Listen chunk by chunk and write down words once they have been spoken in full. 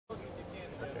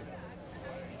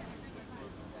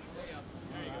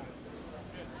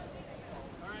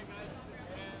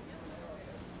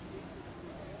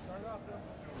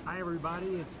Hi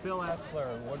everybody, it's Bill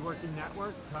Essler, Woodworking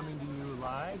Network, coming to you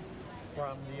live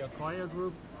from the Accoya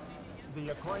Group, the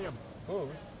Accoya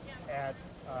booth at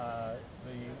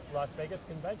the Las Vegas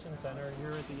Convention Center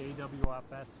here at the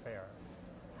AWFS Fair.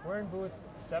 We're in booth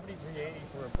 7380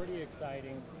 for a pretty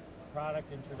exciting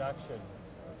product introduction.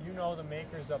 You know the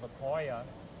makers of Accoya.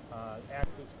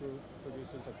 Axis Group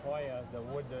produces Accoya, the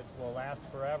wood that will last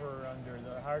forever under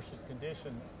the harshest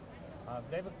conditions.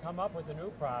 They've come up with a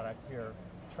new product here,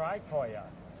 Accoya.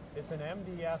 It's an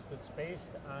MDF that's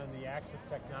based on the Axis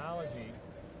technology,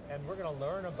 and we're going to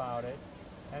learn about it,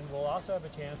 and we'll also have a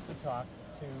chance to talk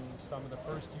to some of the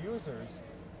first users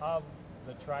of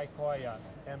the Accoya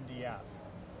MDF.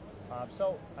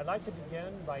 So I'd like to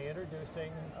begin by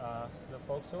introducing the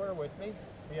folks who are with me.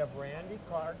 We have Randy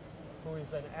Clark, who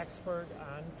is an expert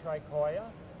on Accoya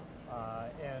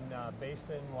and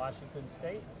based in Washington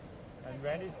State. And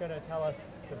Randy's going to tell us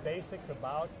the basics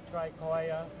about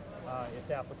Accoya,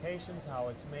 its applications, how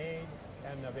it's made,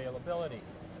 and availability.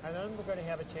 And then we're going to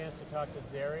have a chance to talk to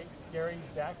Gary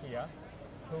Accoya,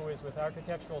 who is with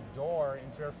Architectural Door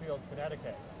in Fairfield,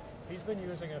 Connecticut. He's been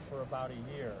using it for about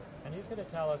a year, and he's going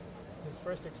to tell us his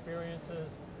first experiences,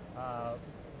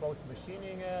 both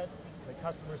machining it, the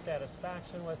customer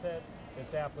satisfaction with it,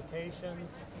 its applications.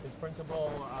 His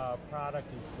principal product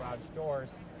is garage doors.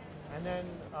 And then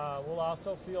we'll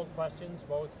also field questions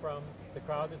both from the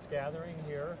crowd that's gathering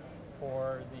here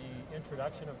for the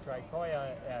introduction of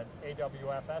Accoya at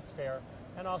AWFS Fair,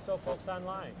 and also folks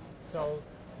online. So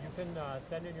you can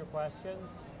send in your questions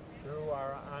through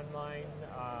our online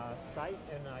site,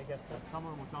 and I guess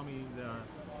someone will tell me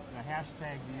the hashtag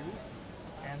to use,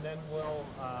 and then we'll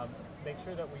make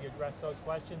sure that we address those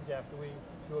questions after we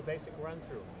do a basic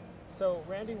run-through. So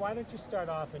Randy, why don't you start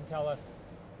off and tell us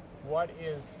what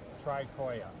is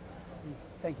Accoya?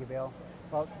 Thank you, Bill.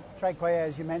 Well, Accoya,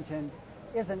 as you mentioned,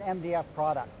 is an MDF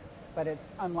product, but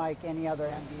it's unlike any other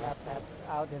MDF that's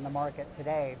out in the market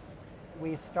today.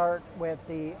 We start with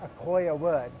the Accoya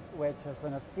wood, which is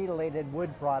an acetylated wood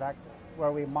product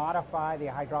where we modify the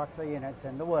hydroxyl units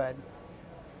in the wood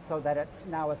so that it's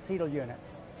now acetyl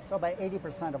units. So about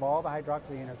 80% of all the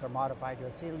hydroxyl units are modified to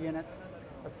acetyl units.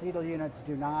 Acetyl units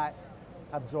do not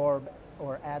absorb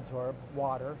or adsorb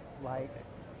water like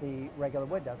the regular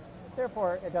wood does.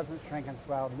 Therefore, it doesn't shrink and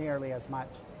swell nearly as much.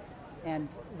 And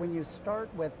when you start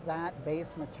with that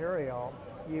base material,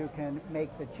 you can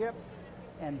make the chips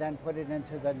and then put it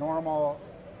into the normal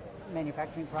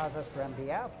manufacturing process for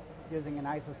MDF using an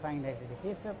isocyanate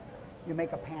adhesive. You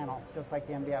make a panel just like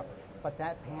the MDF, but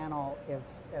that panel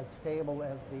is as stable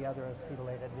as the other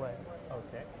acetylated wood.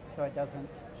 Okay. So it doesn't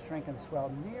shrink and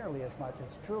swell nearly as much.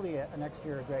 It's truly an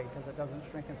exterior grade because it doesn't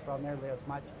shrink and swell nearly as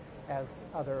much as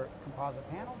other composite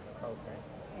panels.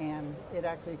 Okay. And it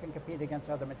actually can compete against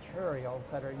other materials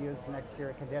that are used in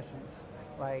exterior conditions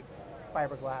like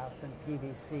fiberglass and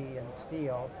PVC and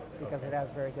steel because it has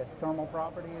very good thermal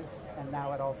properties, and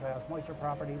now it also has moisture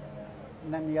properties.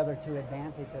 And then the other two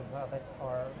advantages of it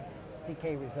are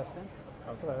decay resistance.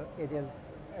 Okay. So it is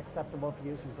acceptable for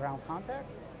use in ground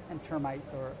contact, and termite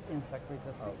or insect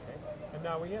resistance. Okay. And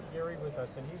now we have Gary with us,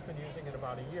 and he's been using it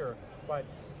about a year, but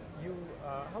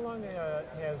how long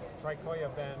has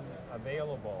Accoya been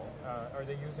available? Are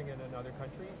they using it in other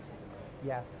countries?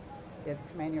 Yes.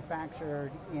 It's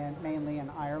manufactured mainly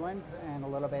in Ireland and a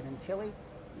little bit in Chile,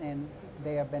 and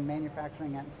they have been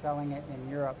manufacturing it and selling it in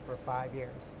Europe for 5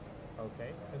 years.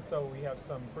 Okay, and so we have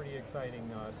some pretty exciting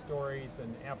stories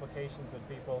and applications that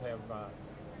people have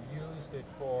used it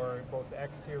for, both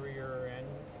exterior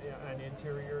and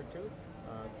interior too,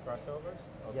 crossovers?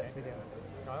 Okay. Yes, we do.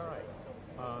 All right.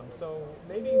 So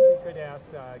maybe we could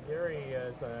ask Gary,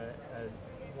 as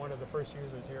one of the first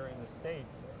users here in the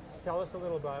States, tell us a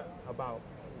little bit about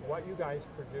what you guys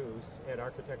produce at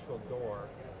Architectural Door,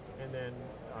 and then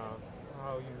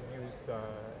how you use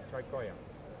Accoya.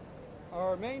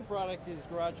 Our main product is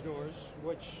garage doors,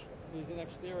 which is an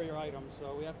exterior item,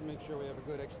 so we have to make sure we have a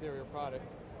good exterior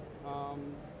product.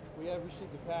 We have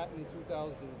received a patent in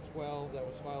 2012 that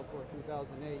was filed for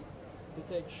 2008 to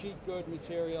take sheet good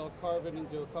material, carve it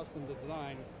into a custom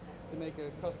design to make a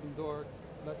custom door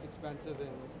less expensive and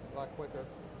a lot quicker.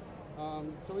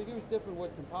 So we've used different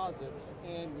wood composites,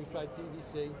 and we've tried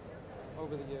PVC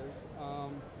over the years.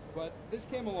 But this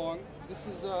came along. This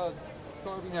is a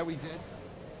carving that we did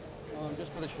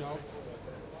just for the show.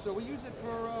 So we use it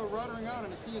for routering out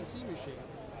on a CNC machine.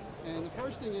 And the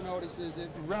first thing you notice is it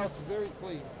routs very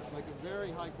clean, like a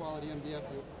very high quality MDF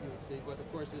you would see, but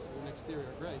of course this is an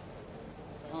exterior grade.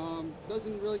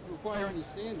 Doesn't really require any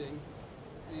sanding.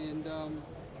 And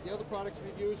the other products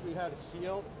we've used, we've had a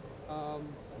seal.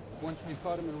 once we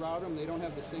cut them and route them, they don't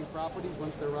have the same properties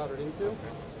once they're routed into,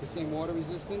 the same water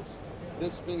resistance.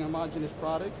 This being a homogeneous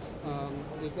product,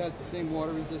 it has the same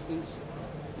water resistance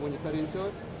when you cut into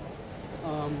it.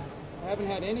 I haven't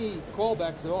had any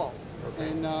callbacks at all. Okay.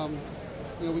 And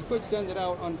you know, we could send it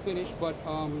out unfinished, but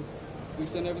we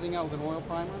send everything out with an oil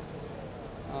primer.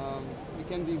 It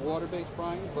can be water-based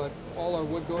primed, but all our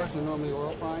wood doors are normally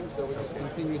oil primed, so we just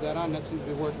continue that on. That seems to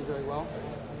be working very well.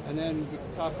 And then we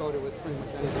can top coat it with pretty much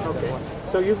anything. Okay.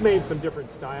 So you've made some different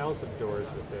styles of doors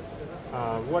with this.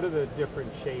 What are the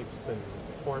different shapes and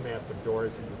formats of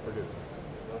doors that you produce?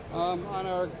 On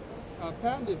our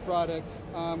patented product,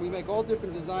 we make all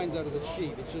different designs out of the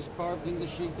sheet. It's just carved in the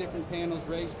sheet, different panels,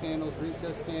 raised panels,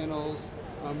 recessed panels,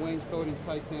 wainscoting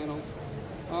type panels.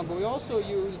 But we also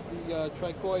use the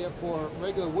Accoya for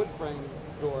regular wood frame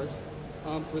doors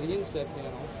for the inset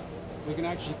panels. We can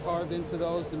actually carve into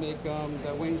those to make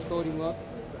that wainscoting look,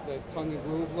 the tongue and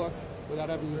groove look, without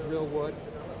having to use real wood.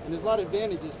 And there's a lot of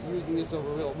advantages to using this over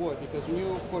real wood, because when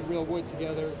you put real wood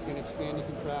together, it's going to expand and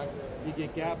contract. You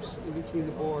get gaps in between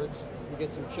the boards. You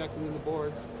get some checking in the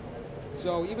boards.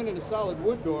 So even in a solid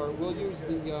wood door, we'll use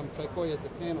the Accoya as the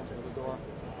panels for the door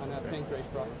on that paint grade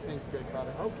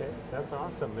product. Okay, that's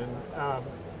awesome. And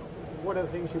one of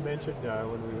the things you mentioned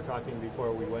when we were talking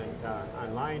before we went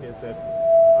online is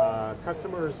that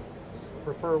customers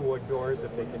prefer wood doors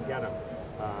if they can get them.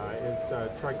 Is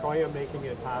Accoya making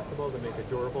it possible to make a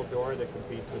durable door that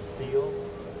competes with steel?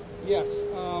 Yes.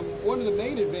 One of the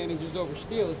main advantages over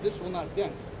steel is this will not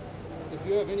dent. If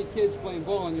you have any kids playing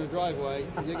ball in your driveway,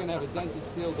 you're going to have a dented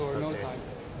steel door in no time.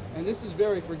 And this is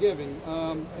very forgiving.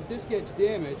 If this gets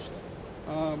damaged,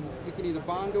 you can either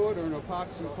bond it or an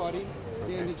epoxy putty,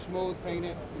 sand it smooth, paint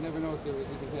it. You never know if there was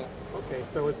even hit. Okay,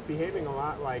 so it's behaving a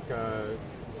lot like a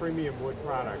premium wood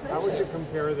product. How would you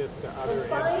compare this to other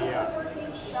MDF?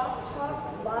 Woodworking Shop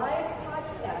Talk Live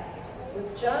podcast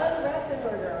with John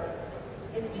Ratzenberger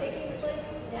is taking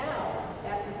place now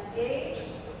at the stage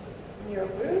near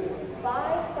booth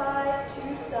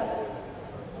 5527.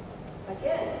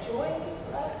 Again, join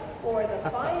us for the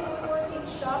Fine Woodworking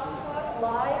Shop Talk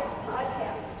Live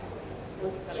podcast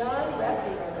with John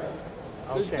Ratzenberger.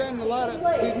 There's been a lot of,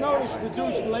 we've noticed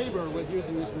reduced labor with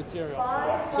using this material.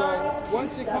 So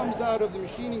once it comes out of the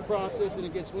machining process and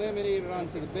it gets laminated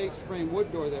onto the base frame wood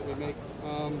door that we make,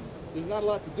 there's not a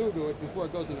lot to do to it before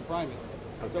it goes into priming.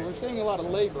 So we're saving a lot of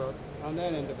labor on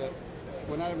that end of it.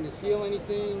 We're not having to seal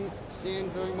anything,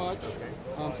 sand very much.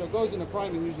 So it goes into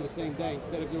priming usually the same day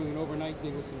instead of doing an overnight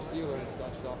thing with some sealer and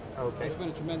stuff. So it's been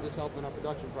a tremendous help in our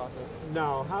production process.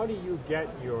 Now, how do you get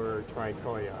your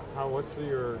Accoya?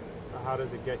 How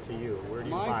does it get to you? Where do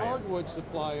you buy it? My hardwood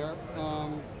supplier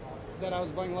that I was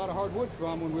buying a lot of hardwood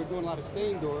from when we were doing a lot of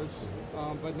stain doors,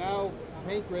 but now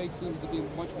paint grade seems to be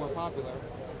much more popular.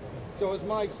 So as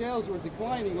my sales were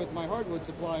declining with my hardwood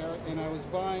supplier and I was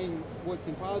buying wood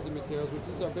composite materials,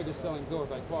 which is our biggest selling door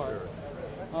by far,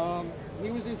 he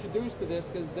was introduced to this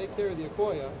because they carry the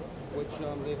Accoya, which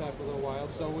they've had for a little while.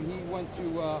 So when he went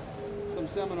to some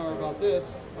seminar about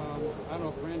this, I don't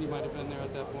know if Randy might have been there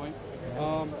at that point,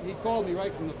 he called me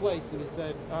right from the place and he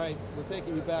said, all right, we're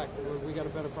taking you back. We got a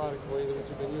better product for you than what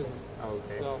you've been using.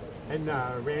 Okay. So,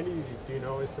 and Randy, do you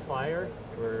know his supplier?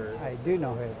 Or? I do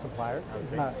know his supplier.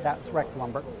 Okay. That's Rex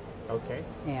Lumber. Okay.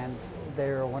 And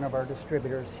they're one of our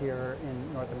distributors here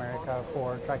in North America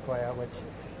for Accoya, which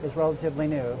is relatively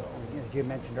new. As you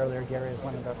mentioned earlier, Gary is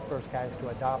one of the first guys to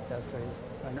adopt this, so he's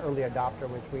an early adopter,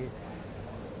 which we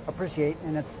appreciate,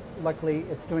 and luckily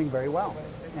it's doing very well.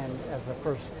 And as a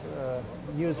first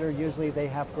user, usually they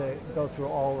have to go through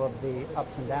all of the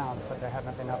ups and downs, but there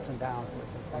haven't been ups and downs, which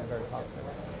has been very positive.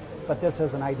 But this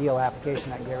is an ideal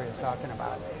application that Gary is talking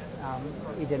about.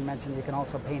 He did mention you can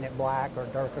also paint it black or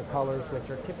darker colors, which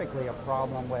are typically a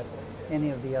problem with any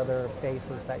of the other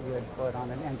faces that you would put on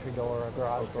an entry door or a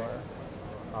garage door.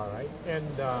 All right. And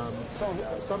so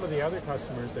some of the other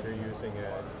customers that are using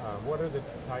it, what are the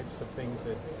types of things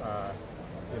that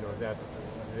that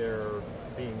they're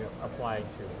being applied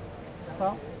to?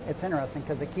 Well, it's interesting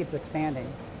because it keeps expanding.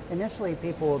 Initially,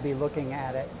 people will be looking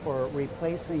at it for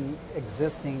replacing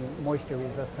existing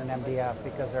moisture-resistant MDF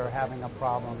because they're having a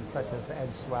problem such as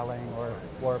edge swelling or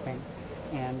warping,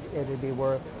 and it would be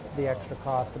worth the extra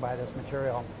cost to buy this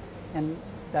material. And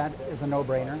that is a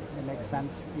no-brainer. It makes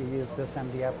sense. You use this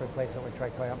MDF, replace it with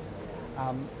Accoya.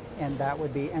 And that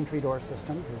would be entry door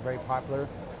systems, is very popular.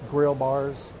 Grill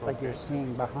bars, like you're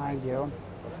seeing behind you,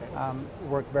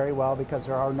 work very well because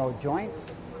there are no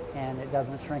joints and it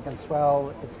doesn't shrink and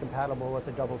swell. It's compatible with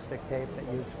the double stick tape that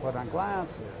you use to put on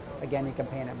glass. Again, you can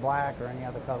paint it black or any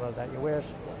other color that you wish,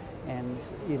 and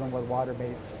even with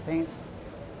water-based paints.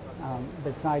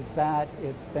 Besides that,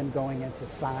 it's been going into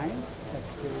signs,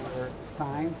 exterior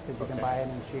signs, because you can buy it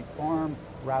in sheet form,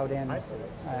 route in I see.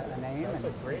 a name, That's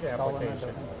and a great install them application.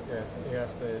 into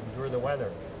Yes, to endure the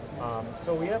weather.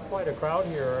 So we have quite a crowd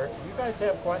here. Do you guys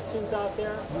have questions out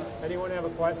there? Anyone have a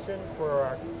question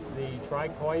for the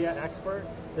Accoya expert?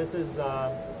 This is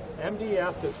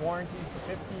MDF that's warranted for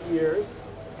 50 years.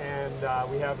 And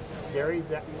we have Gary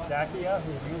Accoya,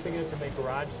 who's using it to make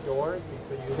garage doors.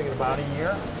 He's been using it about a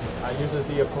year. Uses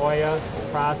the Accoya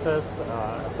process,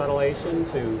 acetylation,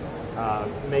 to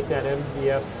make that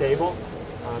MDF stable.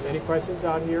 Any questions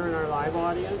out here in our live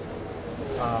audience?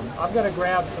 I'm going to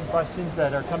grab some questions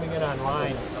that are coming in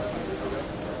online.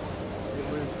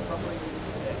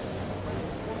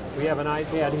 We have an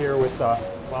iPad here with,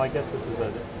 well, I guess this is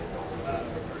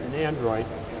an Android,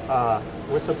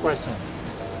 with some questions.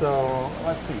 So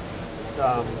let's see.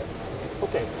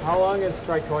 Okay, how long has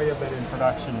Accoya been in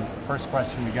production is the first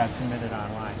question we got submitted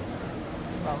online.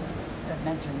 Well, as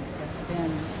mentioned, it's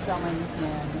been selling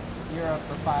in Europe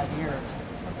for 5 years,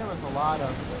 but there was a lot of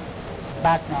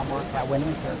background work that went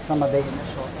into it. Some of the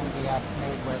initial MDF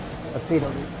made with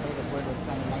acetylated wood was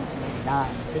done in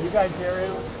 1989. Can you guys hear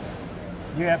him?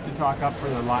 You have to talk up for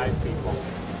the live people.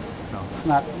 No. It's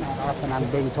not often I'm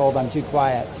being told I'm too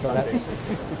quiet, so that's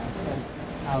good.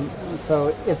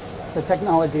 So the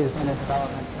technology has been in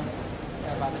development since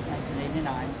about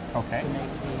 1989 Okay. to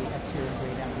make the exterior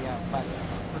grade MDF, but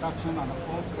production on a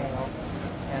full scale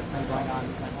has been going on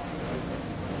since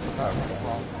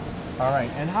 2012. All right,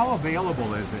 and how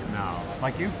available is it now?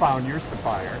 Like you found your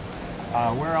supplier.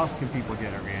 Where else can people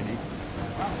get it, Randy?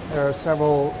 There are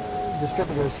several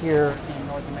distributors here in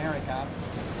North America.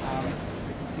 You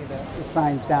can see the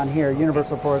signs down here,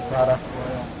 Universal Forest Product,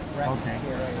 Royal Okay.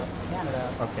 here in Canada.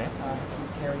 Okay. Can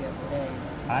carry it today.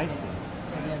 I see.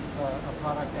 It is a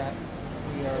product that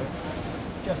we are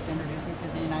just introducing to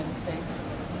the United States,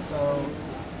 so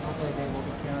hopefully they will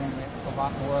be carrying it, a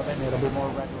lot more of it, and it'll be more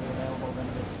readily available than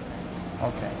it is today.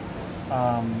 Okay.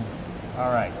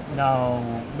 All right. Now,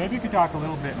 maybe you could talk a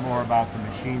little bit more about the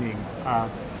machining.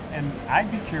 And I'd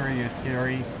be curious,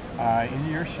 Gary, in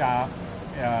your shop,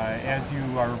 as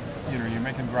you are, you're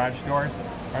making garage doors,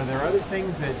 are there other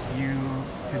things that you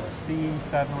could see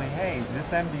suddenly, hey,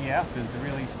 this MDF is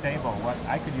really stable.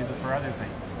 I could use it for other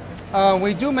things.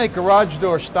 We do make garage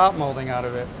door stop molding out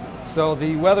of it. So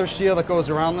the weather seal that goes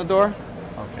around the door.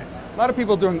 Okay. A lot of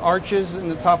people are doing arches in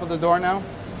the top of the door now.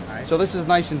 Nice. So this is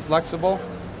nice and flexible.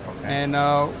 Okay. And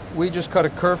we just cut a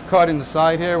curve cut in the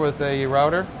side here with a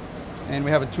router. And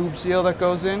we have a tube seal that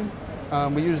goes in.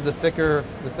 We use the thicker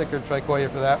Accoya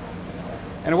for that.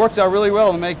 And it works out really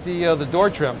well to make the door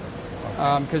trim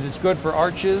because it's good for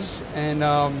arches. And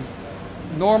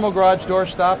normal garage door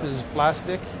stop is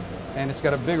plastic, and it's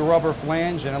got a big rubber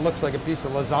flange, and it looks like a piece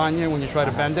of lasagna when you try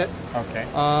to bend it. Okay.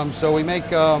 So we make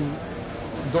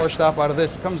door stop out of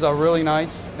this. It comes out really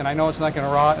nice, and I know it's not going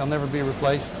to rot. It'll never be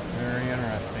replaced. Very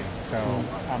interesting. So,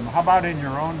 how about in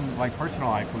your own, personal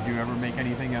life? Would you ever make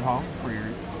anything at home for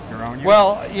your own use?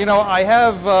 Well, I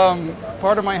have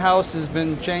part of my house has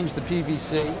been changed to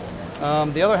PVC.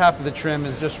 The other half of the trim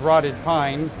is just rotted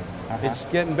pine. It's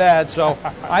getting bad, so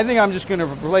I think I'm just going to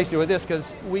replace it with this because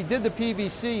we did the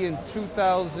PVC in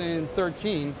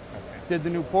 2013. Did the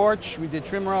new porch, we did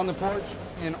trim around the porch,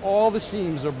 and all the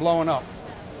seams are blowing up.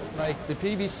 Like the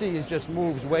PVC is just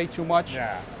moves way too much.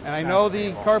 Yeah, and I know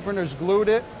the carpenters glued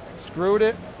it, screwed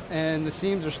it, and the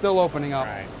seams are still opening up.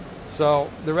 Right. So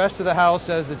the rest of the house,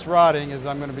 as it's rotting, is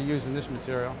I'm going to be using this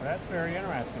material. Well, that's very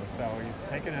interesting. So he's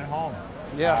taking it home.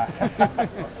 Yeah.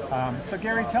 So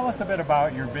Gary, tell us a bit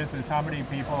about your business. How many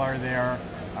people are there?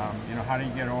 How do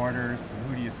you get orders? And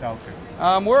who do you sell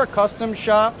to? We're a custom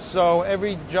shop, so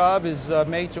every job is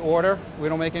made to order. We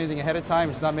don't make anything ahead of time.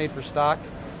 It's not made for stock.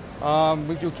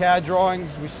 We do CAD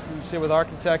drawings. We sit with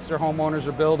architects or homeowners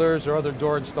or builders or other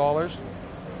door installers.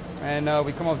 And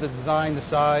we come up with the design, the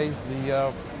size,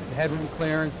 the headroom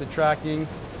clearance, the tracking.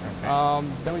 Okay.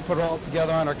 Then we put it all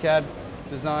together on our CAD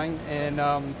design and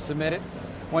submit it.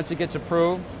 Once it gets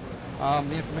approved,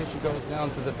 the information goes down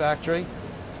to the factory.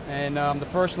 And the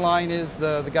first line is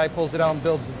the guy pulls it out and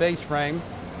builds the base frame.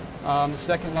 The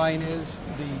second line is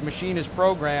the machine is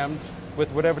programmed with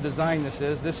whatever design this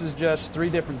is. This is just 3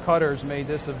 different cutters made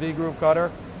this, a V-groove cutter,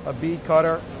 a bead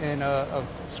cutter, and a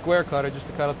square cutter just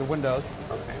to cut out the windows.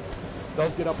 Okay.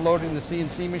 Those get uploaded in the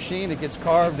CNC machine. It gets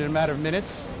carved in a matter of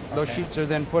minutes. Those sheets are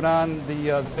then put on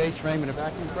the base frame in a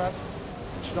vacuum press.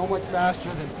 It's so much faster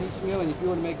than piecemeal, and if you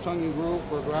were to make tongue and groove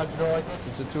for a garage door like this,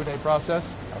 it's a 2-day process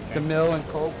to mill and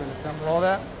cope and assemble all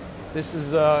that. This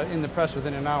is in the press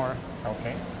within an hour.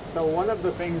 Okay. So one of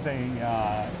the things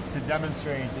to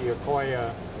demonstrate the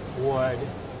Accoya wood,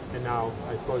 and now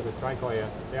I suppose the Tricoya,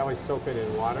 they always soak it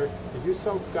in water. Did you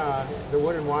soak the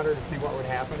wood in water to see what would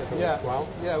happen if it would swell?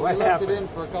 Yeah, we what left happened? it in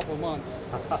for a couple months.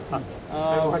 And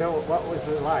what was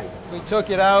it like? We took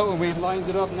it out and we lined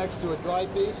it up next to a dry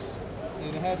piece,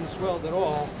 and it hadn't swelled at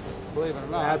all, believe it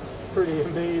or not. That's pretty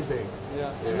amazing.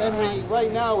 Yeah. And then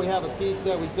right now we have a piece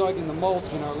that we dug in the mulch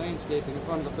in our landscaping in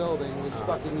front of the building. We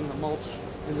stuck it in the mulch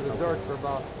into the dirt for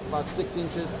about 6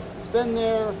 inches. It's been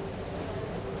there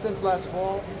since last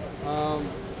fall.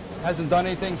 Hasn't done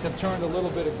anything except turned a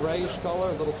little bit of grayish color,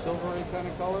 a little silvery kind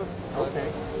of color.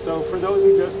 Okay. So for those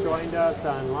who just joined us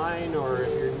online, or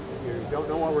if you don't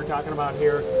know what we're talking about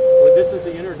here, well, this is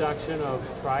the introduction of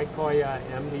Tricoya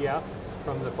MDF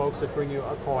from the folks that bring you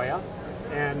Accoya.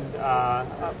 And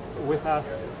with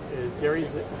us is Gary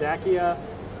Zacchia,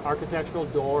 Architectural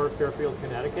Door, Fairfield,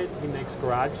 Connecticut. He makes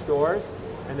garage doors.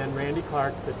 And then Randy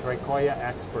Clark, the Tricoya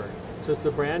expert. So it's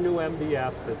a brand new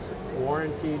MDF that's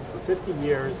warranted for 50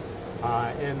 years.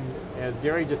 And as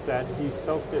Gary just said, he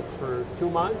soaked it for 2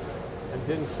 months and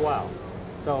didn't swell.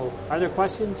 So are there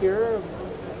questions here?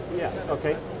 Yeah,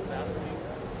 okay.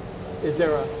 Is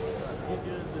there a...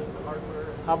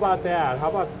 How about that? How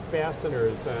about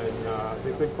fasteners? And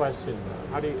the good question.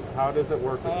 How does it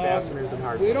work with fasteners and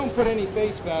hardware? We don't put any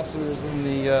face fasteners in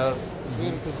the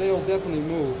because they'll definitely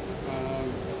move.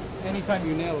 Anytime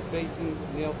you nail face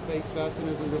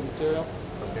fasteners into the material,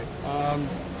 okay.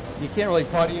 You can't really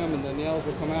putty them, and the nails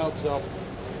will come out. So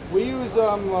we use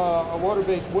a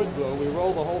water-based wood glue. We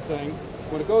roll the whole thing.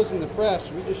 When it goes in the press,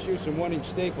 we just use some 1-inch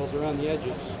staples around the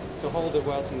edges to hold it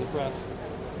while it's in the press.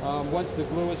 Once the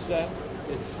glue is set,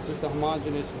 it's just a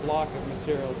homogeneous block of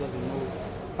material. It doesn't move.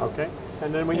 Okay.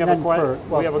 And then we have a question.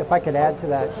 If I could add to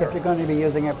that, if you're going to be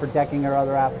using it for decking or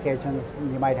other applications,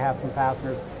 you might have some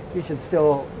fasteners. You should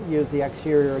still use the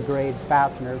exterior grade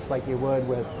fasteners like you would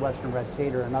with Western Red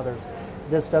Cedar and others.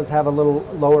 This does have a little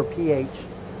lower pH,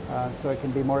 so it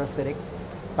can be more acidic,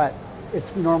 but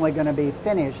it's normally going to be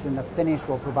finished, and the finish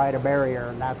will provide a barrier,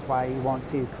 and that's why you won't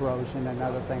see corrosion and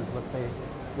other things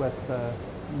with the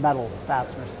metal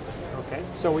fasteners. Okay,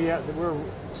 so we're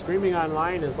streaming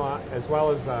online as well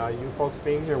as you folks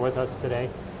being here with us today.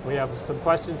 We have some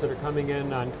questions that are coming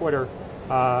in on Twitter.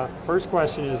 First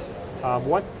question is,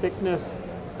 what thickness,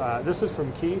 this is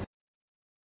from Keith,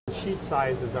 sheet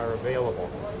sizes are available?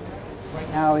 Right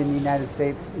now in the United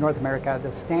States, North America,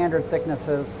 the standard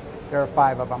thicknesses, there are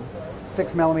 5 of them.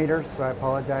 6 millimeters, so I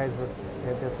apologize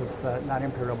if this is not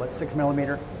imperial, but 6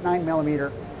 millimeter, 9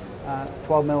 millimeter,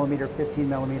 12 millimeter, 15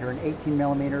 millimeter, and 18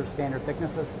 millimeter standard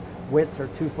thicknesses. Widths are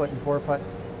 2 foot and 4 foot,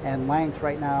 and lengths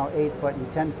right now 8 foot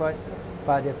and 10 foot.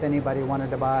 But if anybody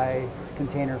wanted to buy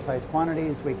container size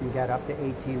quantities, we can get up to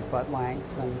 18 foot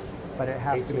lengths, but it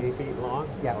has to be 18 feet long?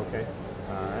 Yes. Okay.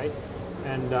 All right.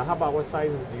 And how about what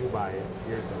sizes do you buy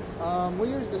yours? We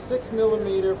use the 6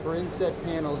 millimeter for inset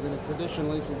panels in a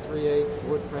traditional 1 3/8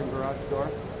 wood frame garage door.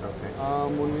 Okay.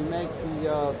 When we make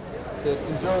the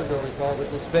conjurgo, we call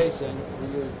it, the spacing,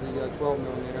 we use the 12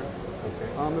 millimeter.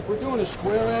 Okay. If we're doing a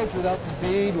square edge without the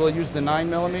bead, we'll use the 9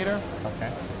 millimeter.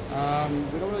 Okay.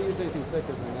 We don't really use anything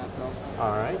thicker than that, though.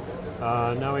 All right.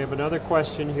 Now we have another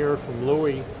question here from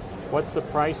Louis. What's the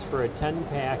price for a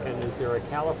 10-pack, and is there a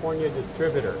California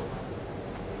distributor?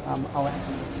 I'll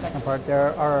answer the second part.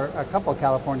 There are a couple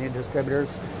California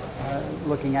distributors.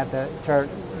 Looking at the chart,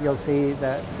 you'll see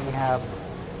that we have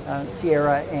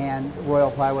Sierra and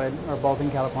Royal Plywood are both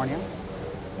in California.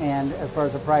 And as far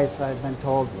as the price, I've been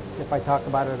told if I talk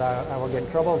about it, I will get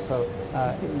in trouble. So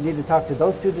you need to talk to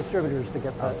those 2 distributors to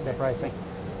get the pricing.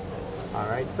 All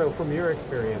right. So from your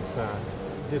experience,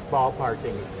 just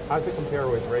ballparking, how does it compare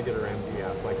with regular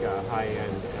MDF, like a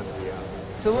high-end MDF?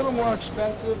 It's a little more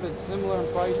expensive. It's similar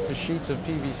in price to sheets of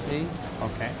PVC.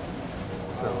 Okay.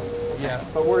 So yeah,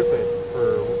 but worth it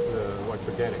for what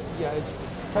you're getting. Yeah, it's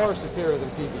far superior than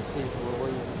PVC for what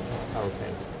we're using.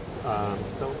 Okay.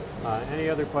 Any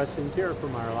other questions here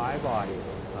from our live audience?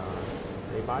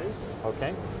 Anybody?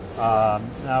 Okay.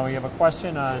 Now we have a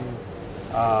question on,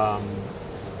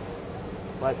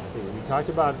 let's see, we talked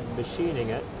about machining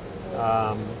it.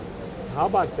 How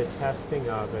about the testing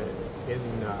of it in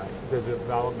the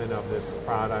development of this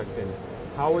product, and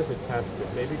how was it tested?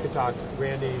 Maybe you could talk,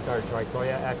 Randy's our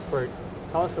Tricoya expert.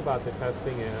 Tell us about the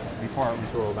testing before it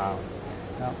was rolled out.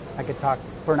 Well, I could talk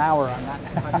for an hour on that.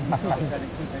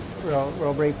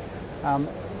 real brief.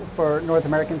 For North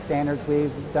American standards,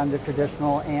 we've done the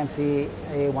traditional ANSI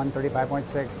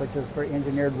A135.6, which is for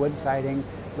engineered wood siding.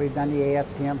 We've done the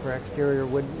ASTM for exterior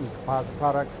wood and composite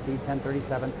products,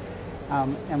 D1037.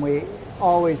 And we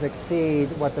always exceed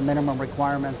what the minimum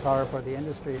requirements are for the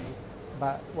industry.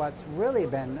 But what's really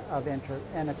been of interest,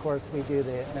 and of course we do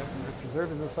the American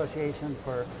Preservers Association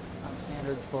for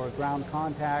standards for ground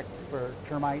contact, for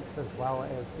termites as well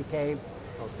as decay.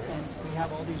 Okay. And we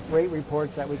have all these great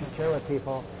reports that we can share with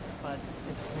people, but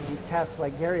it's the tests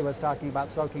like Gary was talking about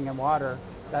soaking in water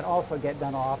that also get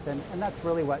done often, and that's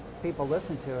really what people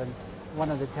listen to. And one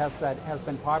of the tests that has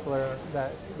been popular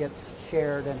that gets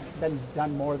shared and been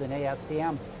done more than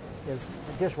ASTM is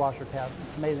the dishwasher test.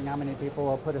 It's amazing how many people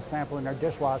will put a sample in their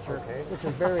dishwasher, which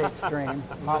is very extreme,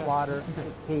 hot water,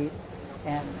 heat,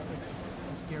 and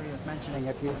as Gary was mentioning,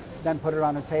 if you then put it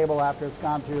on a table after it's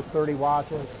gone through 30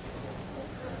 washes,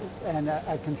 and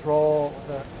control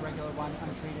the regular one,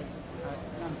 untreated,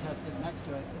 untested next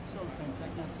to it, it's still the same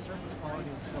thickness. Surface quality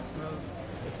is still smooth.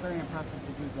 It's very impressive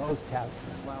to do those tests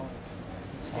as well as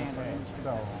the standard. Okay,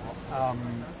 so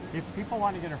if people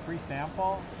want to get a free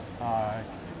sample,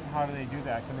 how do they do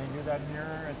that? Can they do that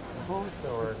here at the booth,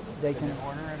 or they can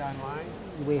order it online?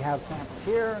 We have samples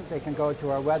here. They can go to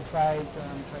our website,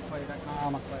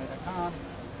 tricoya.com, accoya.com,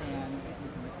 and you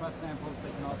can request samples.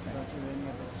 They can also go to any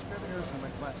of the distributors and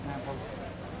request samples,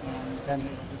 and then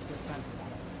they will just get sent to them.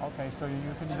 Okay, so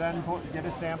you can then get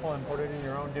a sample and put it in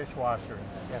your own dishwasher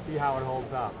and see how it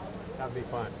holds up. That'd be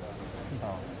fun.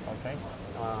 Oh, okay.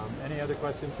 Any other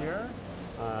questions here?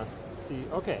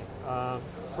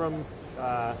 From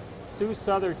Sue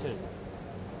Southerton,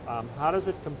 how does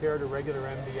it compare to regular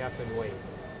MDF in weight?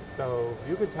 So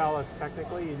you could tell us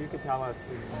technically, and you could tell us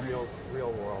in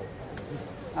real world.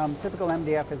 Typical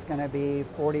MDF is going to be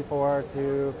 44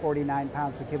 to 49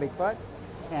 pounds per cubic foot,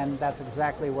 and that's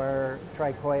exactly where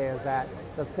Tricoya is at.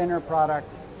 The thinner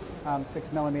product,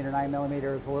 6 millimeter, 9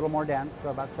 millimeter, is a little more dense, so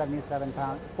about 47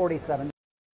 pounds, 47.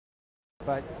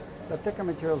 But the thicker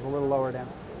material is a little lower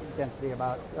density,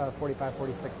 about 45,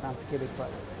 46 pounds per cubic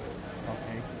foot.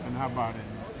 Okay, and how about it?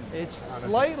 It's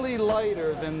slightly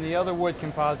lighter than the other wood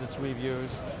composites we've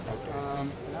used.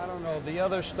 I don't know, the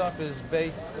other stuff is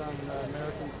based on the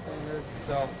American standard,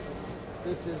 so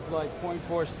this is like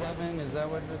 0.47, is that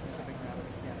what it is?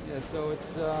 Yeah, so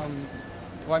it's,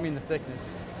 well, I mean the thickness.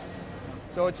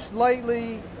 So it's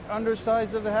slightly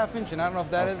undersized of a ½ inch, and I don't know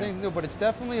if that is anything new, but it's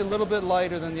definitely a little bit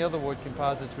lighter than the other wood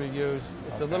composites we've used.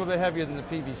 It's a little bit heavier than the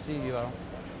PVC, though.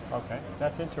 Okay,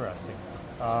 that's interesting.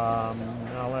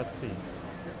 Now let's see.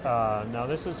 Now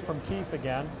this is from Keith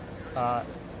again.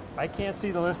 I can't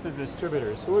see the list of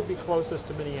distributors. Who would be closest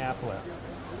to Minneapolis?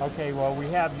 Okay, well we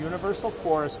have Universal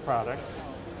Forest Products,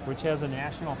 which has a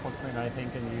national footprint, I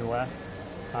think, in the U.S.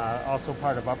 Also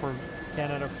part of Upper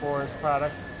Canada Forest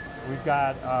Products. We've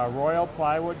got Royal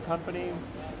Plywood Company,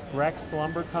 Rex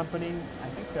Lumber Company, I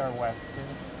think they're Western,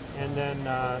 and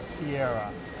then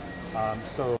Sierra.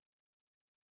 So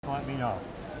let me know.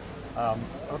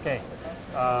 Okay.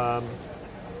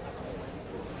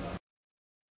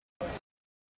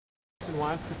 Person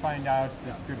wants to find out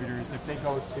distributors. If they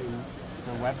go to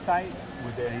the website,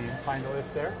 would they find a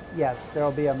list there? Yes, there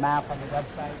will be a map on the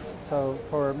website. So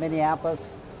for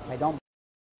Minneapolis, I don't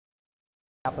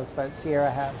but Sierra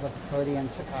has a facility in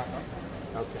Chicago.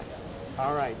 Okay.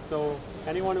 All right. So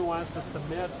anyone who wants to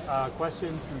submit a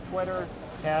question through Twitter,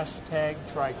 hashtag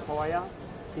Tricoya,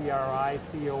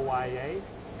 Tricoya,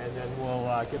 and then we'll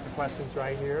get the questions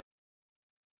right here.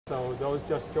 So those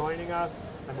just joining us,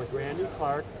 I'm with Randy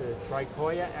Clark, the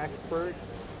Tricoya expert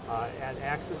at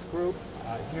Axis Group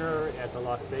here at the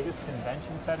Las Vegas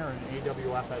Convention Center and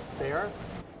AWFS Fair,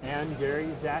 and Gary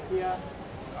Accoya,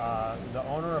 the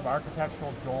owner of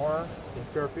Architectural Door in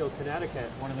Fairfield, Connecticut,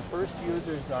 one of the first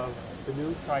users of the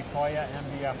new Tricoya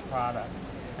MDF product,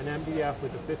 an MDF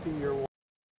with a 50-year warranty.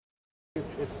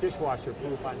 It's dishwasher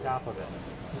proof on top of it.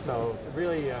 So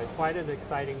really quite an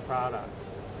exciting product.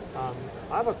 I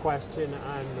have a question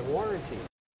on the warranty.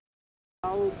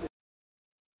 How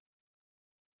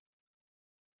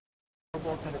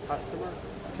to the customer,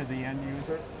 to the end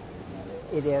user?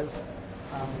 It is.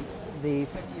 The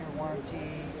 50-year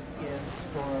warranty is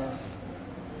for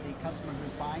the customer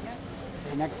who's buying it,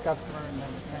 the next customer, and then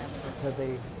transfer to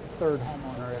the third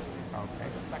homeowner if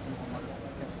the second homeowner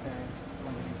if there is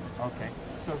limiting situation. Okay.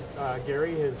 So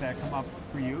Gary, has that come up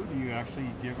for you? Do you actually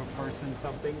give a person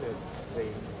something that they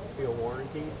feel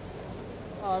warranty?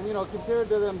 You know, compared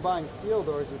to them buying steel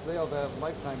doors, which they all have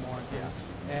lifetime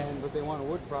warranties, but they want a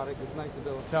wood product, it's nice to be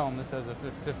able to tell them this has a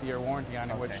 50-year warranty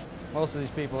on it, which most of these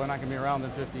people are not going to be around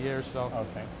in 50 years. So.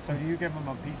 Okay. So do you give them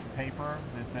a piece of paper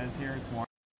that says here it's warranty?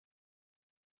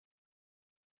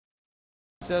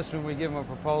 When we give them a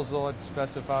proposal, it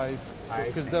specifies,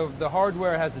 because the the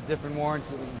hardware has a different warranty,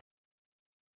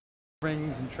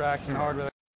 rings and traction hardware.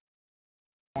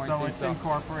 So it's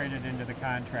incorporated into the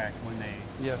contract when they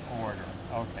order.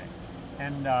 Okay.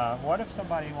 And what if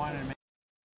somebody wanted to make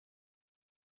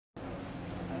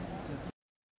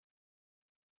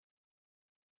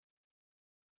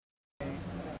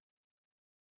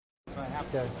So I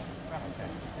have to preface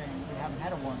this by saying we haven't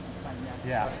had a warranty claim yet.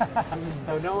 Yeah.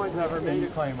 So no one's ever made a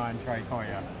claim on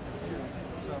Tricoya.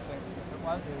 So if it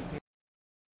was, it would be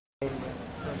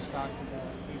first talk to the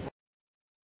people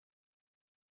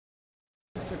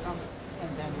to come,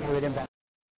 and then we would invest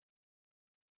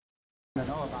to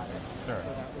know about it, Sure.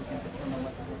 so that we can determine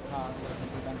what the root cause is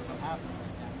and prevent it from happening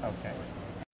again. Okay.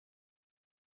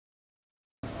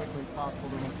 As quickly as possible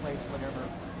to replace whatever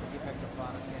the defective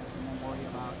product is, and then worry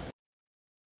about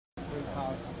the root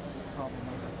cause of the problem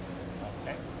later.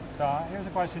 Okay. So here's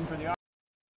a question for the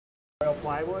oil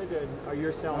plywood, and are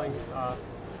you selling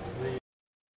the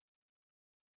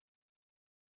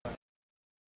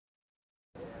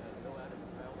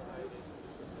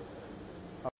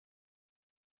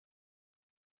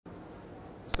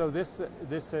So this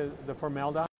is the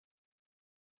formaldehyde?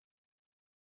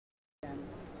 And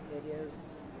it is.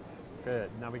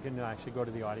 Good. Now we can actually go to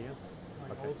the audience.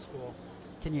 Like old school.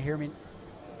 Can you hear me?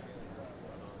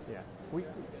 Yeah.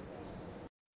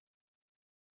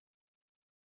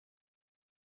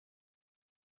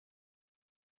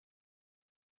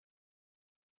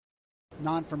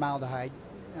 Non-formaldehyde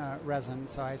resin,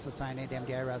 so isocyanate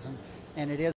MDI resin, and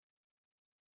it is.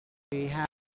 We have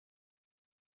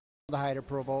formaldehyde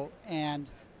approval, and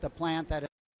the plant that is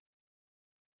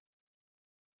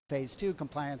phase 2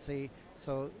 compliancy,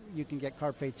 so you can get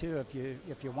Carb phase 2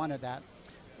 if you wanted that.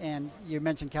 And you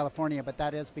mentioned California, but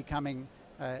that is becoming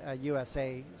a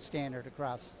USA standard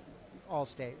across all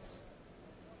states.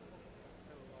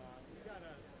 So we got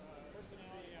a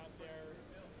personality out there,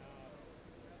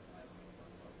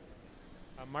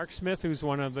 Mark Smith, who's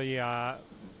one of the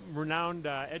renowned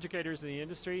educators in the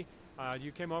industry.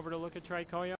 You came over to look at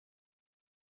Tricoya?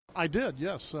 I did,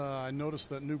 yes. I noticed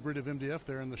that new breed of MDF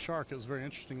there in the Shark. It was very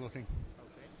interesting looking.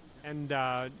 Okay. And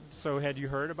so had you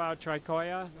heard about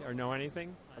Tricoya or know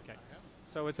anything? Okay.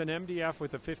 So it's an MDF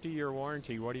with a 50-year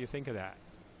warranty. What do you think of that?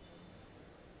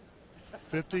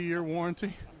 50-year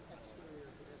warranty?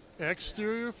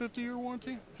 Exterior 50-year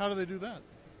warranty? How do they do that?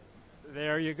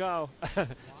 There you go.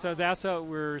 So that's what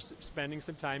we're spending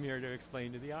some time here to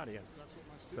explain to the audience. That's what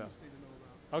my students need to know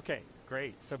about. Okay,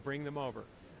 great. So bring them over.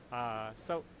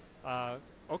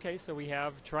 Okay, so we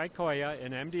have Tricoya,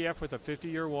 an MDF with a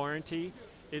 50-year warranty.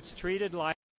 It's treated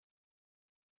like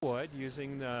wood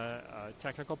using the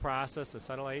technical process,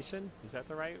 acetylation. Is that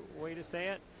the right way to say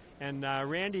it? And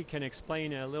Randy can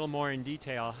explain a little more in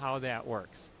detail how that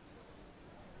works.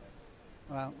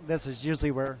 Well, this is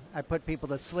usually where I put people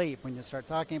to sleep when you start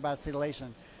talking about acetylation.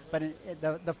 But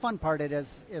the fun part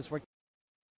is we're.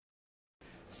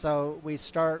 So we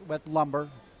start with lumber,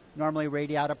 normally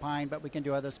radiata pine, but we can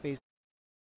do other species.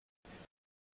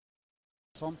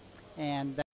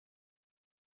 And then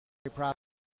the product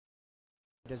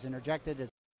is interjected as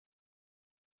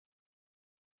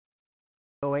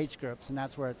OH groups, and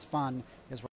that's where it's fun,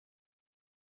 is where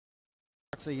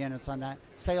units on that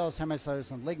cellulose,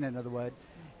 hemicellulose, and lignin of the wood,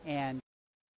 and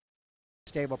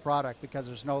stable product because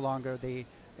there's no longer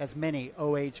as many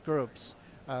OH groups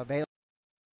available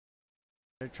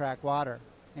to attract water.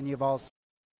 And you've also,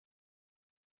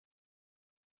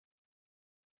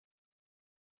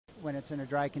 when it's in a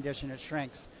dry condition, it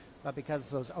shrinks, but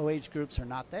because those OH groups are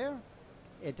not there,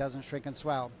 it doesn't shrink and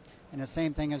swell. And the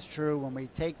same thing is true when we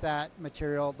take that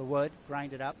material, the wood,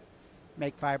 grind it up,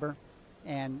 make fiber,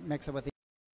 and mix it with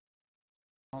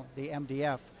the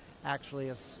MDF actually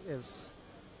is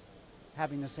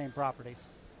having the same properties.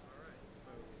 All right,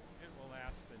 so it will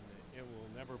last and it will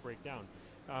never break down.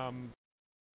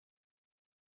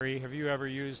 Have you ever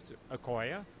used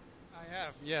Accoya? I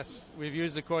have, yes. We've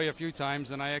used Accoya a few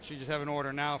times, and I actually just have an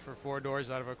order now for 4 doors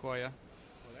out of Accoya. Well,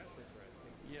 that's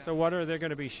interesting. Yeah. So what are they going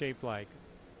to be shaped like?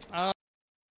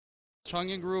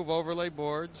 Tongue and groove overlay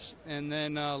boards, and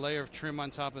then a layer of trim on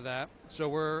top of that. So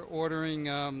we're ordering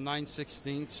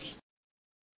 9/16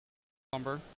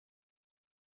 lumber.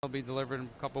 It'll be delivered in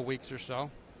a couple weeks or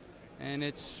so. And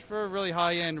it's for a really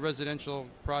high-end residential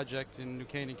project in New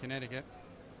Canaan, Connecticut.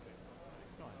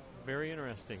 Very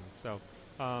interesting. So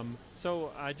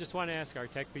I just want to ask our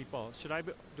tech people: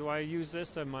 do I use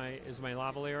this as my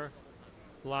lavalier?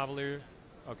 Lavalier.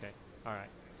 Okay. All right.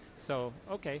 So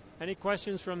okay. Any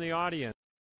questions from the audience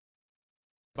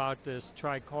about this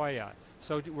Tricoya?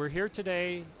 So we're here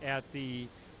today at the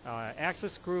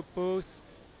Axis Group booth.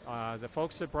 The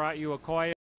folks that brought you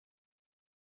Accoya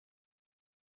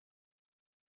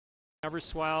never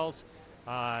swells.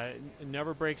 It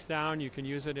never breaks down. You can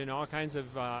use it in all kinds of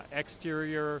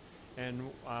exterior and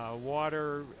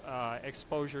water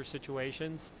exposure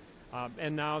situations.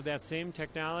 And now that same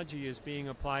technology is being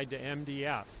applied to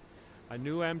MDF. A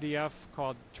new MDF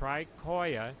called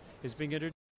Accoya is being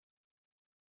introduced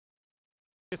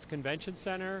at the Convention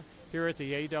Center here at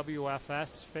the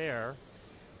AWFS Fair.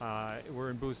 We're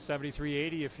in booth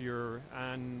 7380 if you're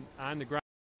on the ground.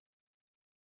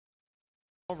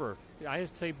 Over. I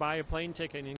say buy a plane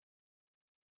ticket and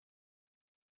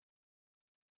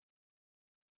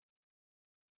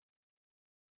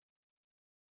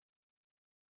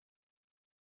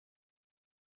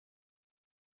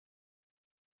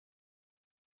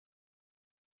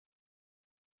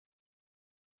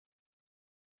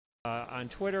on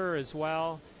Twitter as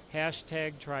well,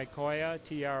 hashtag Tricoya,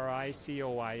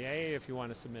 Tricoya, if you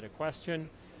want to submit a question.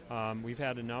 We've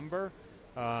had a number.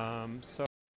 So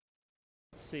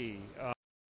let's see. We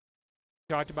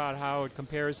talked about how it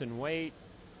compares in weight.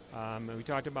 And we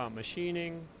talked about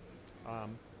machining.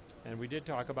 And we did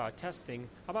talk about testing.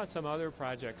 How about some other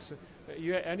projects?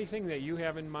 Anything that you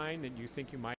have in mind that you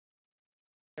think you might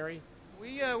carry?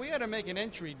 We had to make an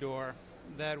entry door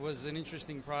that was an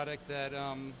interesting product that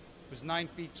was 9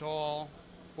 feet tall,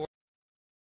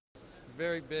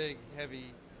 very big, heavy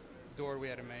door we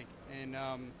had to make. And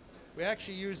we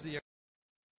actually used the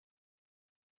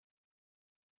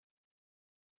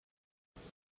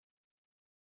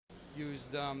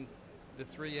the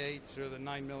 3/8 or the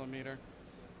 9mm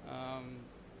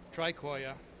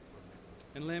Tricoya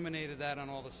and laminated that on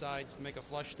all the sides to make a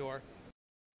flush door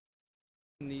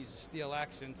and these steel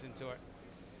accents into it.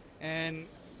 And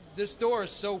this door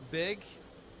is so big,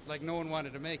 like no one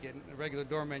wanted to make it. A regular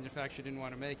door manufacturer didn't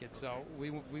want to make it, so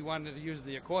we wanted to use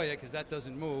the Accoya because that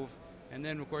doesn't move. And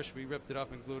then of course we ripped it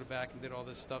up and glued it back and did all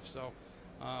this stuff so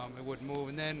it wouldn't move.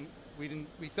 And then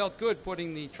we felt good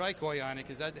putting the Tricoya on it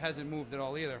because that hasn't moved at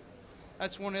all either.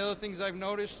 That's one of the other things I've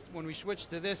noticed when we switched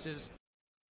to this is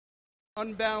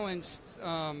unbalanced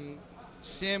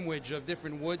sandwich of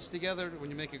different woods together when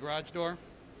you make a garage door.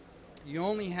 You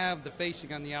only have the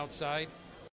facing on the outside.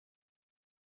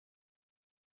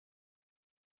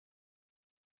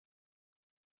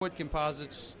 Wood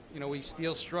composites, you know, we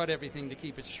steel strut everything to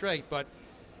keep it straight, but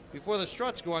before the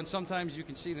struts go on, sometimes you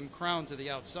can see them crown to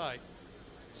the outside.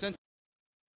 Since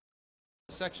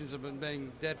sections have been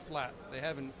being dead flat, they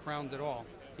haven't crowned at all,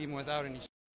 even without any,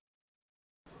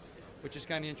 which is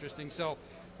kind of interesting. So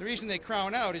the reason they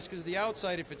crown out is because the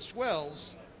outside, if it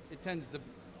swells, it tends to,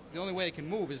 the only way it can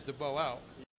move is to bow out.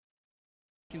 You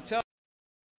can tell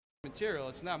the material,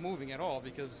 it's not moving at all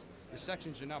because the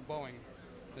sections are not bowing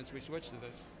since we switched to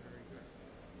this. Very good.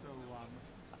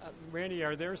 So, Randy,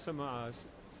 are there some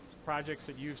projects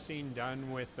that you've seen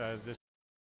done with this?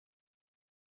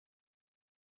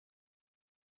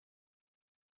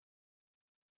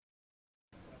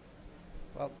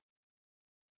 Well,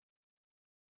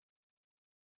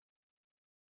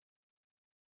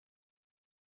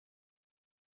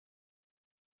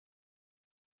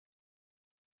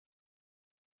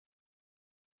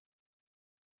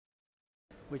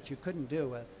 which you couldn't do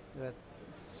with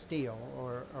steel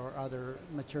or other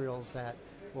materials that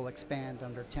will expand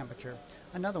under temperature.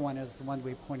 Another one is the one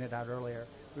we pointed out earlier.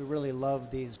 We really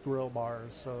love these grill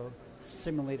bars, so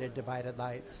simulated divided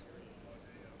lights.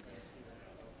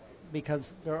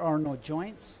 Because there are no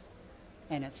joints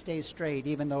and it stays straight,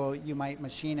 even though you might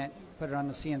machine it, put it on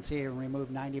the CNC and remove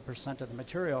 90% of the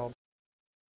material.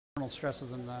 Internal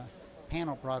stresses in the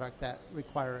panel product that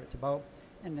require it to bow,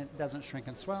 and it doesn't shrink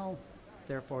and swell.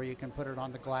 Therefore, you can put it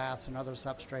on the glass and other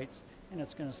substrates, and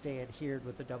it's going to stay adhered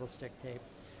with the double stick tape.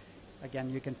 Again,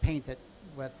 you can paint it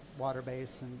with water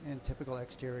base and typical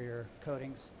exterior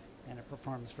coatings, and it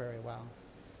performs very well.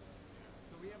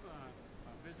 So we have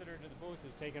a visitor to the booth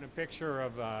who's taking a picture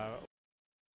of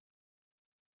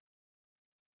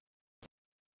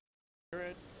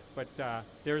but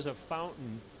there's a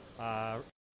fountain,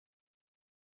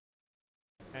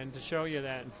 and to show you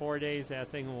that in 4 days that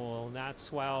thing will not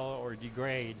swell or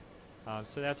degrade.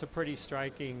 So that's a pretty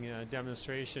striking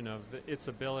demonstration of its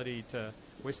ability to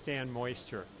withstand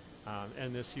moisture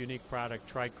and this unique product,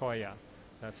 Tricoya,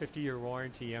 a 50-year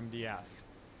warranty MDF.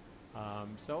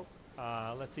 So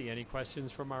let's see, any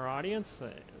questions from our audience?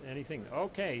 Anything?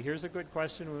 Okay, here's a good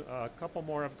question. A couple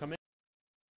more have come in.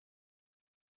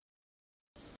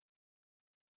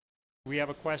 We have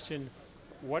a question.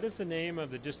 What is the name of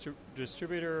the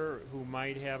distributor who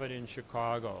might have it in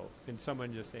Chicago? Can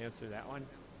someone just answer that one?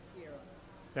 Sierra.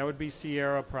 That would be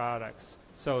Sierra Products.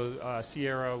 So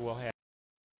Sierra will have.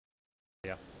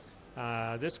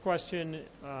 Yeah. This question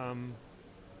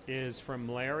is from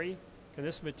Larry. and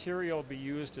this material will be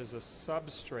used as a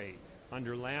substrate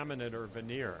under laminate or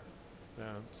veneer.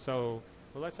 So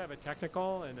well, let's have a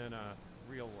technical and then a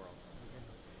real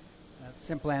world.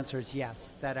 Simple answer is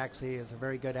yes. That actually is a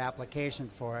very good application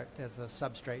for it as a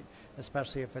substrate,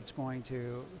 especially if it's going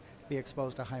to be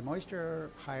exposed to high moisture,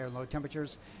 high or low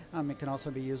temperatures. It can also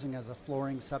be using as a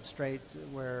flooring substrate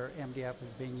where MDF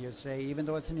is being used today. Even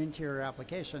though it's an interior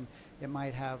application, it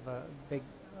might have big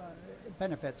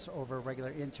benefits over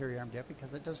regular interior MDF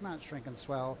because it does not shrink and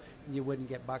swell, and you wouldn't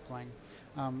get buckling.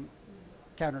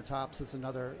 Countertops is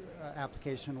another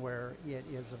application where it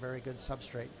is a very good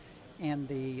substrate. And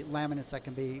the laminates that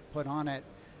can be put on it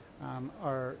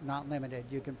are not limited.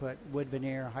 You can put wood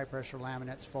veneer, high pressure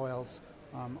laminates, foils,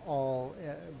 all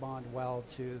bond well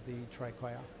to the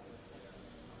Tricoya.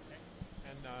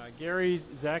 And Gary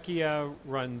Accoya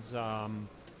runs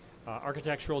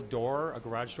Architectural Door, a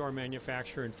garage door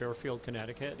manufacturer in Fairfield,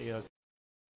 Connecticut.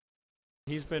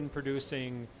 He's been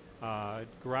producing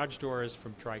garage doors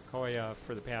from Tricoya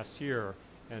for the past year.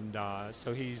 And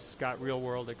so he's got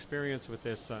real-world experience with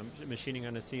this machining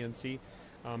on a CNC.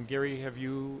 Gary, have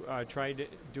you tried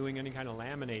doing any kind of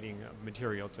laminating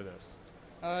material to this?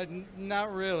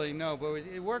 Not really, no. But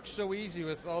it works so easy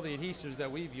with all the adhesives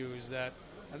that we've used that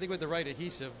I think with the right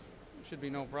adhesive, it should be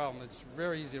no problem. It's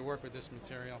very easy to work with this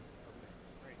material.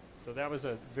 Great. So that was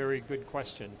a very good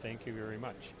question. Thank you very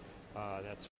much.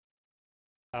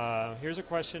 Here's a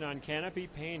question on can it be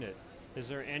painted? Is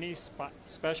there any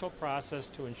special process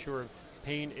to ensure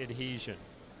paint adhesion?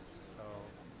 So,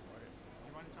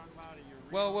 you want to talk about it?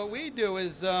 Well, what we do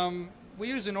is we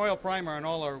use an oil primer on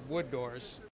all our wood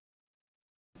doors.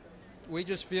 We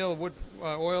just feel wood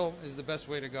oil is the best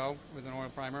way to go with an oil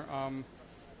primer.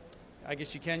 I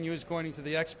guess you can use, according to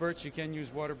the experts, you can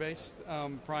use water-based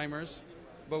primers,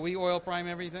 but we oil prime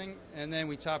everything and then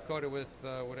we top coat it with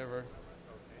whatever.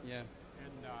 Okay. Yeah.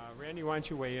 Randy, why don't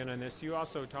you weigh in on this? You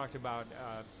also talked about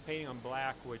painting on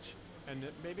black, and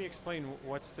maybe explain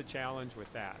what's the challenge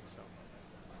with that. So,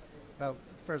 well,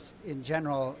 first, in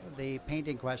general, the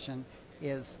painting question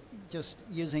is just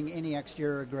using any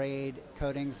exterior grade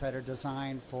coatings that are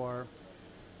designed for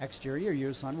exterior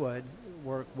use on wood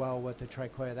work well with the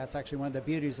Tricoya. That's actually one of the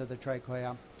beauties of the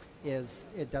Tricoya, is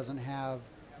it doesn't have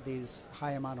these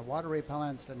high amount of water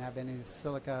repellents, doesn't have any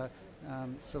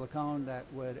silicone that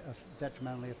would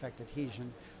detrimentally affect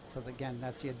adhesion. So again,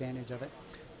 that's the advantage of it.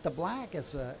 The black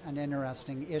is an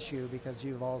interesting issue because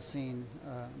you've all seen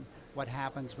what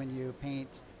happens when you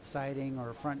paint siding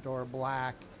or front door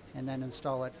black and then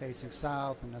install it facing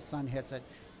south and the sun hits it.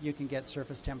 You can get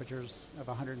surface temperatures of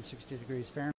 160 degrees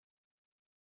Fahrenheit.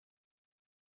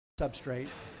 Substrate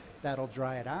that'll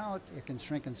dry it out. It can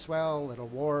shrink and swell. It'll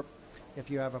warp.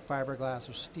 If you have a fiberglass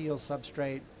or steel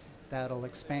substrate, that'll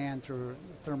expand through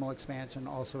thermal expansion,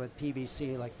 also with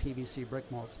PVC, like PVC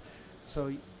brick molds.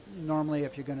 So normally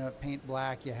if you're going to paint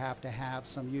black, you have to have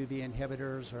some UV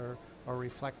inhibitors or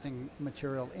reflecting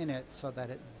material in it so that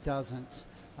it doesn't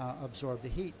absorb the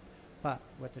heat. But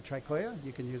with the Tricoya,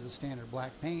 you can use a standard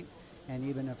black paint, and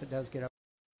even if it does get up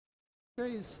to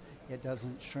degrees, it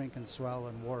doesn't shrink and swell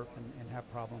and warp and have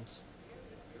problems.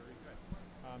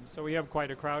 So we have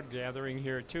quite a crowd gathering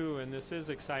here too, and this is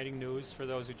exciting news for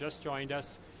those who just joined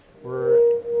us. We're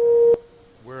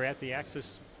at the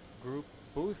Axis Group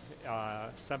booth,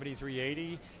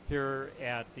 7380, here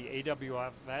at the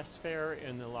AWFS Fair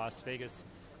in the Las Vegas.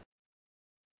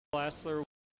 With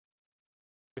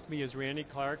me is Randy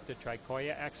Clark, the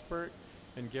Tricoya expert,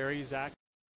 and Gary Zach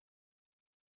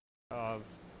of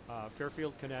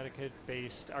Fairfield,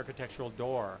 Connecticut-based Architectural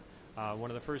Door.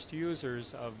 One of the first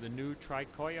users of the new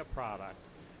Tricoya product,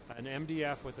 an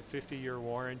MDF with a 50-year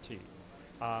warranty.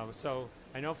 So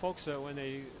I know folks, when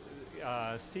they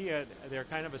see it, they're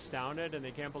kind of astounded and they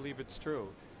can't believe it's true.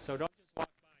 So don't just walk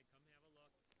by,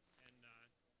 come have a look.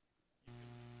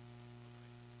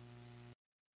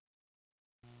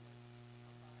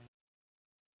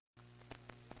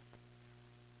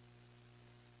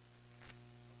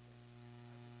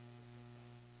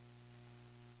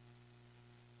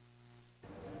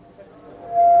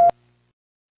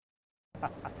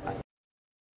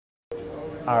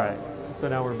 All right, so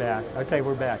now we're back. Okay,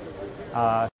 we're back.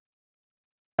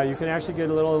 You can actually get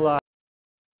a little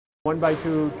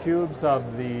 1x2 cubes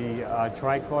of the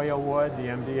Tricoya wood, the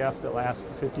MDF that lasts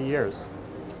for 50 years.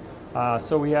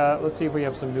 So we have, let's see if we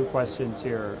have some new questions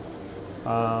here.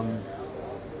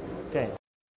 Okay.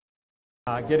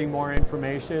 Getting more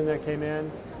information that came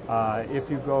in. If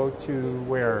you go to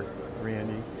where,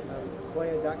 Randy?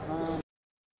 Accoya.com.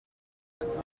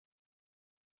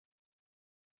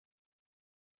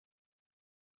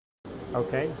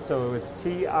 Okay, so it's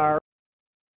TR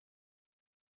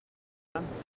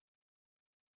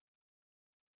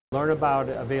learn about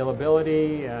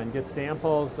availability and get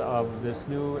samples of this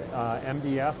new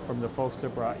MDF from the folks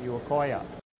that brought you Accoya.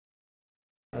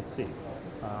 Let's see.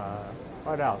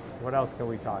 What else? What else can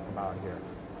we talk about here?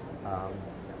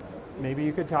 Maybe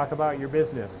you could talk about your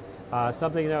business.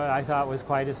 Something that I thought was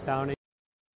quite astounding.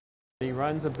 He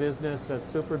runs a business that's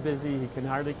super busy, he can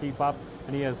hardly keep up,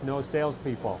 and he has no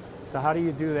salespeople. So how do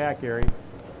you do that, Gary?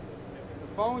 The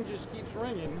phone just keeps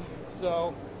ringing,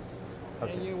 so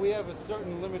Okay. and we have a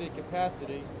certain limited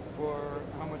capacity for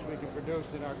how much we can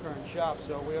produce in our current shop,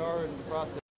 so we are in the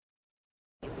process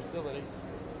of a facility.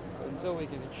 But until we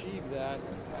can achieve that,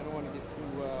 I don't want to get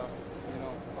too,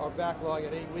 our backlog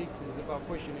at 8 weeks is about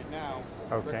pushing it now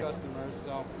for Okay. customers,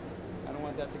 so I don't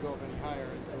want that to go up any higher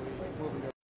until we move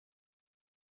into.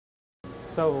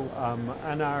 So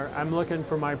I'm looking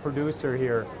for my producer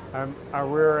here.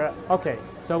 Okay,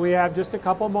 so we have just a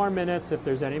couple more minutes. If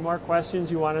there's any more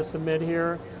questions you want to submit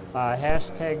here,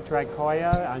 hashtag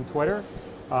Tricoya on Twitter,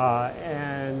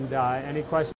 and any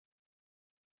questions.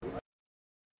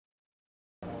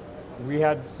 We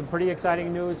had some pretty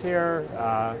exciting news here.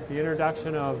 The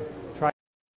introduction of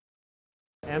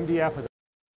MDF with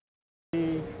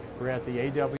we're at the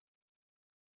AW.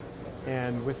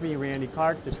 And with me, Randy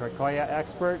Clark, the Tricoya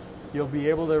expert. You'll be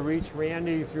able to reach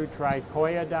Randy through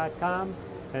tricoya.com.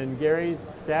 And Gary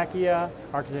Accoya,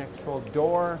 architectural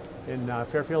door in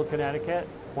Fairfield, Connecticut,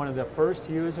 one of the first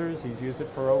users. He's used it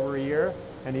for over a year,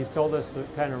 and he's told us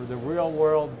kind of the real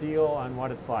world deal on what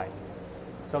it's like.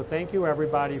 So thank you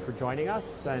everybody for joining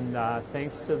us, and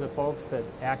thanks to the folks at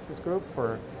Axis Group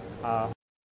for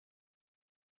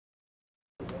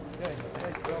Okay,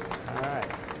 thanks, Bill. all right.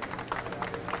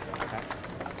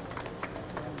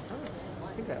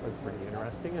 I think that was pretty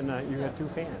interesting, and you had 2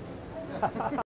 fans.